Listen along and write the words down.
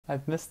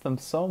I've missed them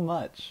so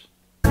much.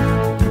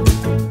 Oh,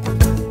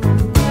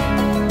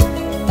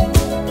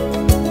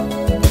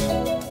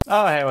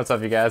 hey, what's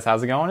up, you guys?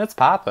 How's it going? It's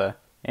Papa.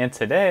 And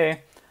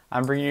today,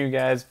 I'm bringing you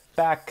guys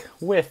back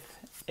with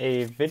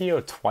a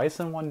video twice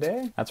in one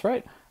day. That's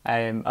right.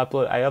 I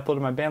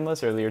uploaded my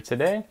Banlist earlier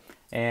today.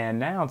 And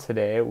now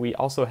today, we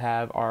also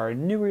have our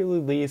newly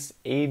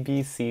released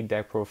ABC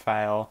deck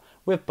profile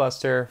with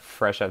Buster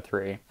fresh at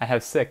 3. I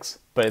have 6,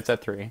 but it's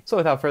at 3. So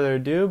without further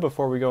ado,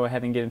 before we go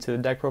ahead and get into the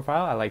deck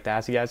profile, I'd like to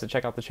ask you guys to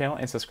check out the channel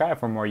and subscribe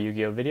for more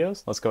Yu-Gi-Oh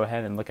videos. Let's go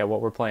ahead and look at what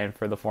we're playing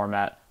for the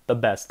format, the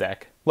best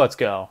deck. Let's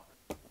go.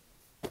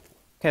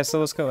 Okay,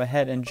 so let's go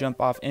ahead and jump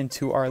off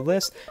into our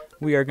list.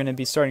 We are going to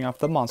be starting off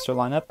the monster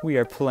lineup. We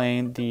are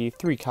playing the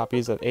 3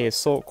 copies of A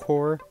Assault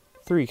Core,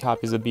 3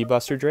 copies of B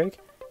Buster Drake,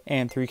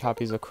 and 3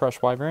 copies of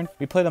Crush Wyvern.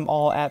 We play them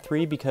all at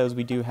 3 because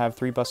we do have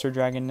 3 Buster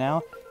Dragon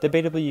now.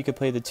 Debatably, you could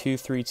play the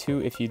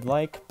 2-3-2 if you'd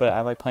like, but I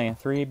like playing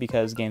 3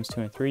 because games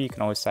 2 and 3, you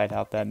can always side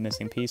out that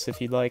missing piece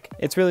if you'd like.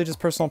 It's really just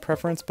personal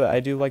preference, but I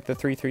do like the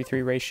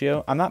 3-3-3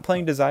 ratio. I'm not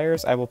playing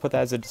Desires. I will put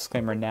that as a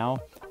disclaimer now.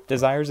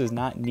 Desires is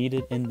not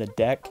needed in the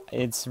deck.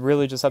 It's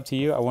really just up to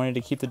you. I wanted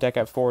to keep the deck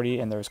at 40,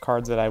 and there's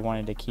cards that I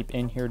wanted to keep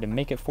in here to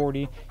make it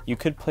 40. You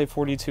could play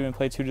 42 and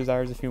play 2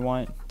 Desires if you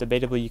want.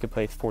 Debatably, you could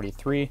play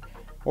 43.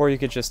 Or you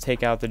could just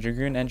take out the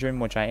Dragoon engine,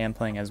 which I am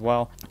playing as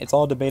well. It's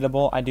all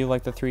debatable. I do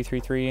like the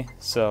 3-3-3,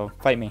 so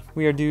fight me.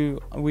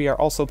 We are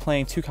also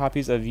playing 2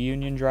 copies of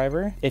Union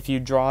Driver. If you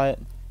draw it,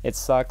 it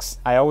sucks.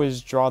 I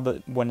always draw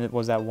when it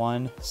was at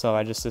 1, so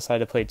I just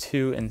decided to play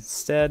 2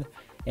 instead,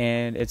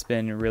 and it's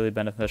been really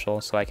beneficial,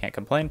 so I can't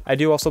complain. I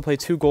do also play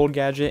 2 Gold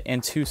Gadget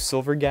and 2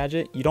 Silver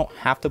Gadget. You don't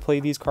have to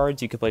play these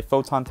cards. You could play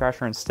Photon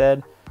Thrasher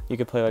instead. You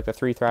could play like the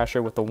 3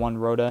 Thrasher with the 1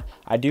 Rhoda.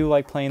 I do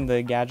like playing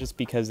the gadgets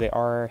because they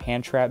are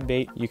hand trap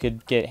bait. You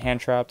could get hand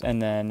trapped and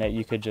then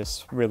you could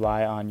just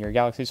rely on your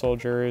Galaxy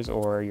Soldiers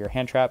or your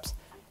hand traps.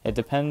 It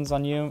depends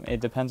on you. It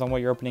depends on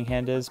what your opening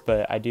hand is,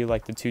 but I do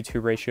like the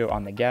 2-2 ratio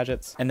on the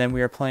gadgets. And then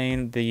we are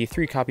playing the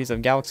 3 copies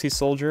of Galaxy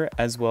Soldier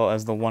as well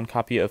as the 1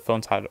 copy of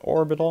Photon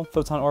Orbital.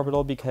 Photon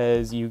Orbital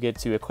because you get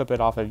to equip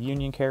it off of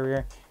Union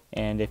Carrier.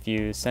 And if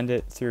you send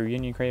it through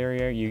Union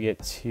Carrier, you get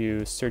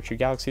to search your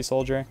Galaxy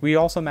Soldier. We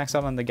also max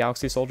out on the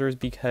Galaxy Soldiers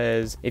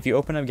because if you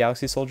open up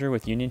Galaxy Soldier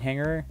with Union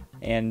Hanger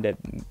and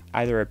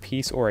either a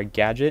piece or a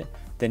gadget,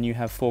 then you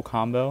have full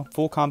combo.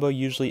 Full combo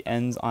usually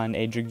ends on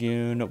a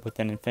Dragoon with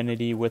an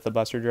Infinity with a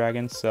Buster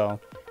Dragon, so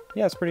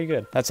yeah, it's pretty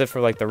good. That's it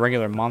for like the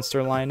regular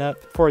monster lineup.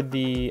 For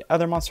the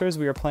other monsters,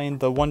 we are playing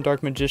the 1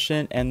 Dark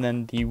Magician and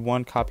then the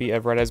 1 copy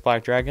of Red Eyes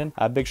Black Dragon.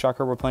 Big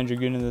shocker, we're playing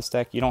Dragoon in this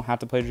deck. You don't have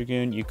to play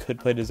Dragoon. You could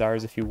play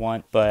Desires if you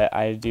want, but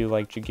I do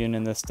like Dragoon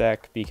in this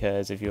deck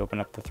because if you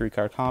open up the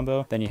 3-card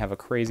combo, then you have a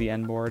crazy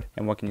end board,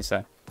 and what can you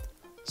say?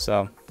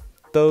 So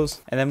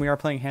those, and then we are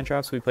playing hand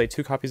traps. We play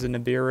 2 copies of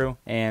Nibiru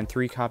and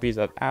 3 copies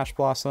of Ash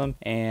Blossom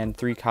and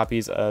 3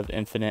 copies of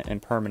Infinite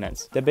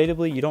Impermanence.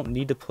 Debatably, you don't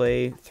need to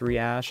play 3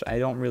 Ash. I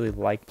don't really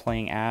like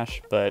playing Ash,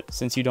 but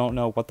since you don't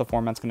know what the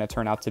format's going to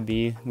turn out to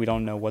be, we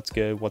don't know what's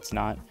good, what's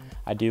not.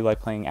 I do like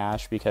playing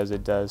Ash because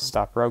it does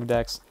stop rogue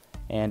decks,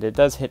 and it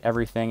does hit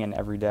everything in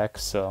every deck,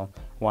 so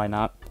why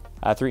not?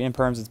 3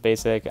 Imperms, it's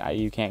basic.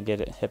 You can't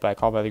get it hit by a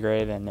Call by the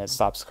Grave, and it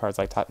stops cards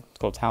like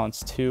Tactical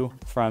Talents 2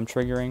 from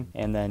triggering.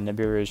 And then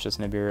Nibiru is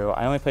just Nibiru.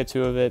 I only play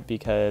 2 of it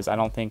because I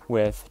don't think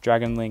with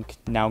Dragon Link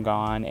now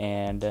gone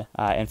and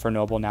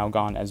Infernoble now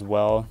gone as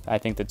well, I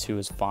think the 2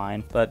 is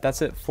fine. But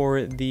that's it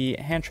for the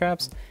hand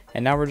traps.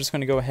 And now we're just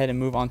going to go ahead and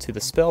move on to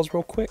the spells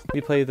real quick. We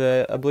play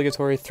the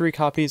obligatory 3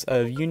 copies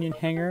of Union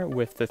Hanger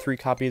with the 3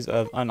 copies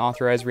of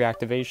Unauthorized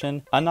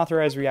Reactivation.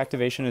 Unauthorized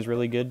Reactivation is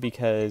really good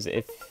because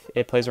if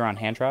it plays around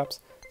hand traps,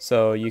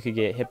 so you could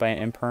get hit by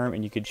an Imperm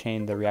and you could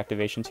chain the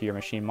reactivation to your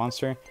machine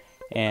monster,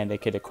 and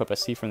it could equip a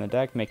C from the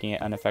deck, making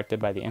it unaffected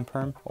by the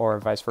Imperm, or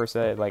vice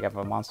versa. Like if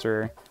a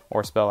monster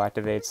or spell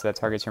activates that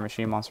targets your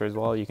machine monster as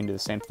well, you can do the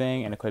same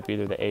thing and equip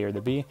either the A or the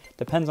B.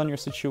 Depends on your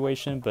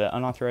situation, but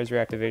Unauthorized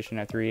Reactivation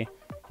at 3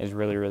 is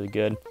really, really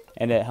good.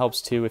 And it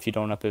helps too if you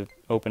don't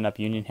open up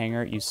Union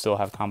Hanger, you still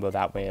have combo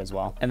that way as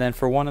well. And then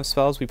for 1 of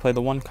spells, we play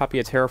the 1 copy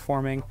of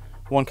Terraforming,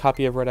 1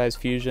 copy of Red Eyes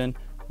Fusion,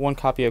 1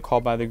 copy of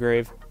Call by the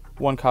Grave,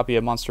 1 copy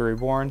of Monster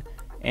Reborn,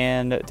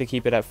 and to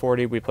keep it at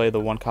 40, we play the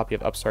 1 copy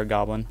of Upstart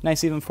Goblin.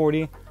 Nice even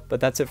 40, but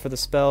that's it for the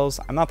spells.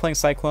 I'm not playing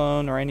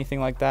Cyclone or anything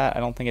like that. I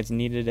don't think it's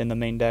needed in the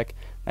main deck.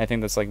 I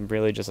think that's like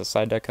really just a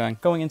side deck thing.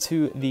 Going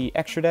into the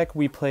extra deck,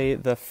 we play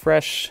the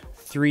fresh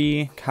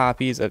 3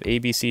 copies of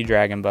ABC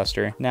Dragon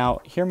Buster. Now,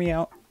 hear me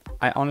out.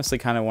 I honestly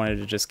kind of wanted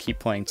to just keep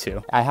playing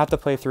 2. I have to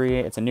play 3.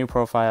 It's a new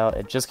profile.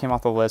 It just came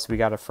off the list. We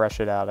got to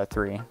fresh it out at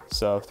 3.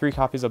 So 3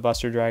 copies of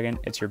Buster Dragon.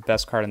 It's your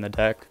best card in the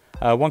deck.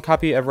 1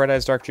 copy of Red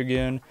Eyes Dark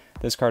Dragoon.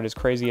 This card is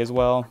crazy as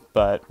well,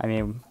 but I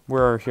mean,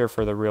 we're here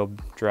for the real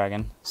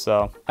dragon.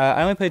 So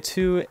I only played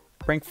 2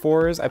 rank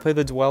 4s. I play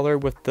the Dweller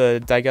with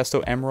the Digesto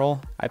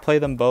Emerald. I play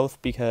them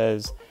both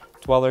because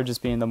Dweller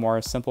just being the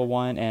more simple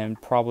one,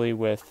 and probably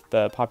with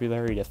the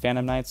popularity of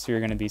Phantom Knights, so you're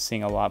going to be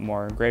seeing a lot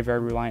more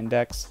graveyard reliant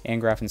decks. And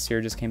Graf and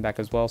Seer just came back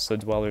as well, so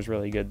Dweller's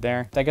really good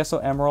there.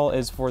 Dagesso Emerald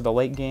is for the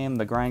late game,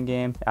 the grind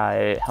game.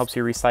 It helps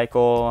you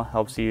recycle,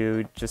 helps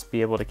you just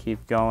be able to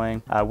keep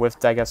going. With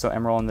Dagesso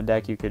Emerald in the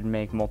deck, you could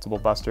make multiple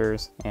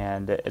busters,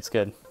 and it's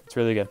good. It's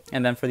really good.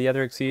 And then for the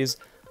other Xyz,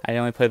 I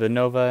only play the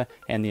Nova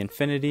and the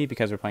Infinity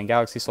because we're playing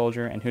Galaxy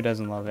Soldier, and who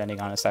doesn't love ending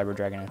on a Cyber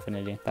Dragon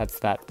Infinity? That's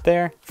that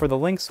there. For the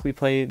links, we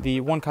play the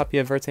 1 copy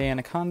of Verte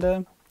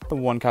Anaconda, the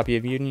 1 copy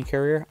of Union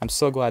Carrier. I'm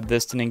so glad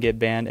this didn't get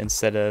banned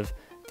instead of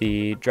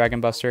the Dragon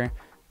Buster,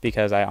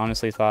 because I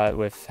honestly thought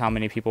with how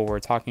many people were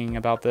talking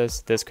about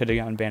this could have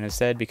gotten banned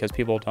instead because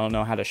people don't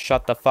know how to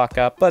shut the fuck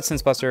up. But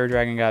since Buster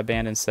Dragon got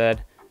banned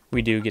instead,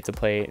 we do get to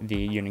play the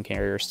Union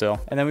Carrier still.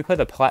 And then we play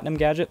the Platinum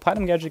Gadget.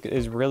 Platinum Gadget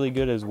is really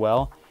good as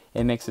well.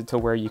 It makes it to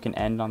where you can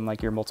end on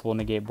like your multiple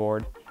negate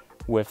board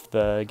with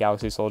the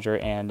Galaxy Soldier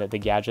and the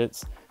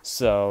gadgets.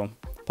 So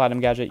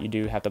Platinum Gadget you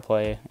do have to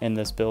play in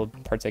this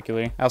build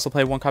particularly. I also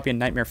play 1 copy of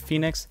Nightmare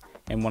Phoenix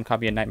and 1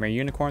 copy of Nightmare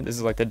Unicorn. This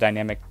is like the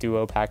dynamic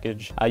duo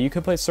package. You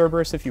could play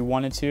Cerberus if you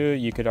wanted to.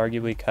 You could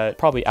arguably cut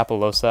probably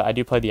Apollosa. I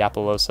do play the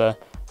Apollosa,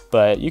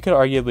 but you could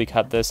arguably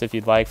cut this if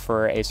you'd like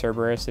for a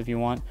Cerberus if you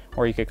want,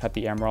 or you could cut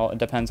the Emerald. It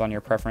depends on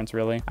your preference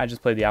really. I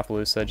just play the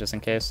Appaloosa just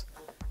in case.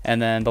 And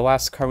then the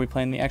last card we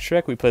play in the extra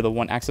deck, we play the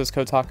 1 Access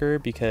Code Talker,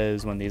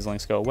 because when these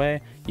links go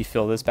away, you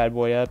fill this bad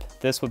boy up.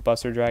 This with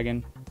Buster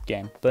Dragon,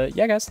 game. But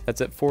yeah guys,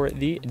 that's it for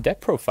the deck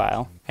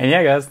profile. And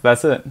yeah guys,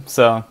 that's it.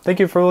 So thank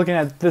you for looking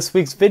at this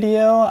week's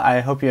video.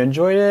 I hope you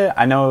enjoyed it.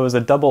 I know it was a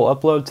double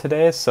upload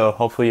today, so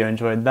hopefully you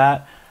enjoyed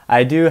that.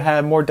 I do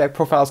have more deck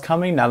profiles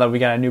coming now that we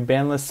got a new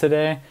ban list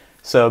today.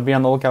 So be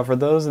on the lookout for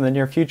those in the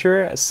near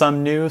future.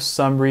 Some new,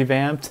 some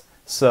revamped.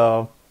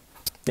 So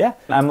yeah,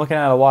 I'm looking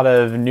at a lot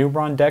of New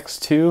Brawn decks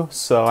too,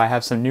 so I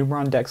have some New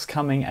Brawn decks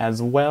coming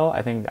as well.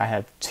 I think I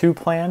have 2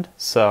 planned,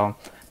 so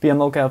be on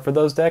the lookout for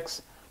those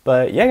decks.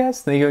 But yeah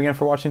guys, thank you again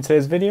for watching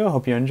today's video.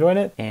 Hope you enjoyed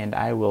it, and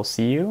I will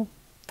see you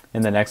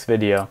in the next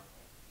video.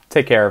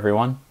 Take care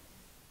everyone.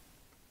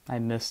 I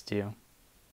missed you.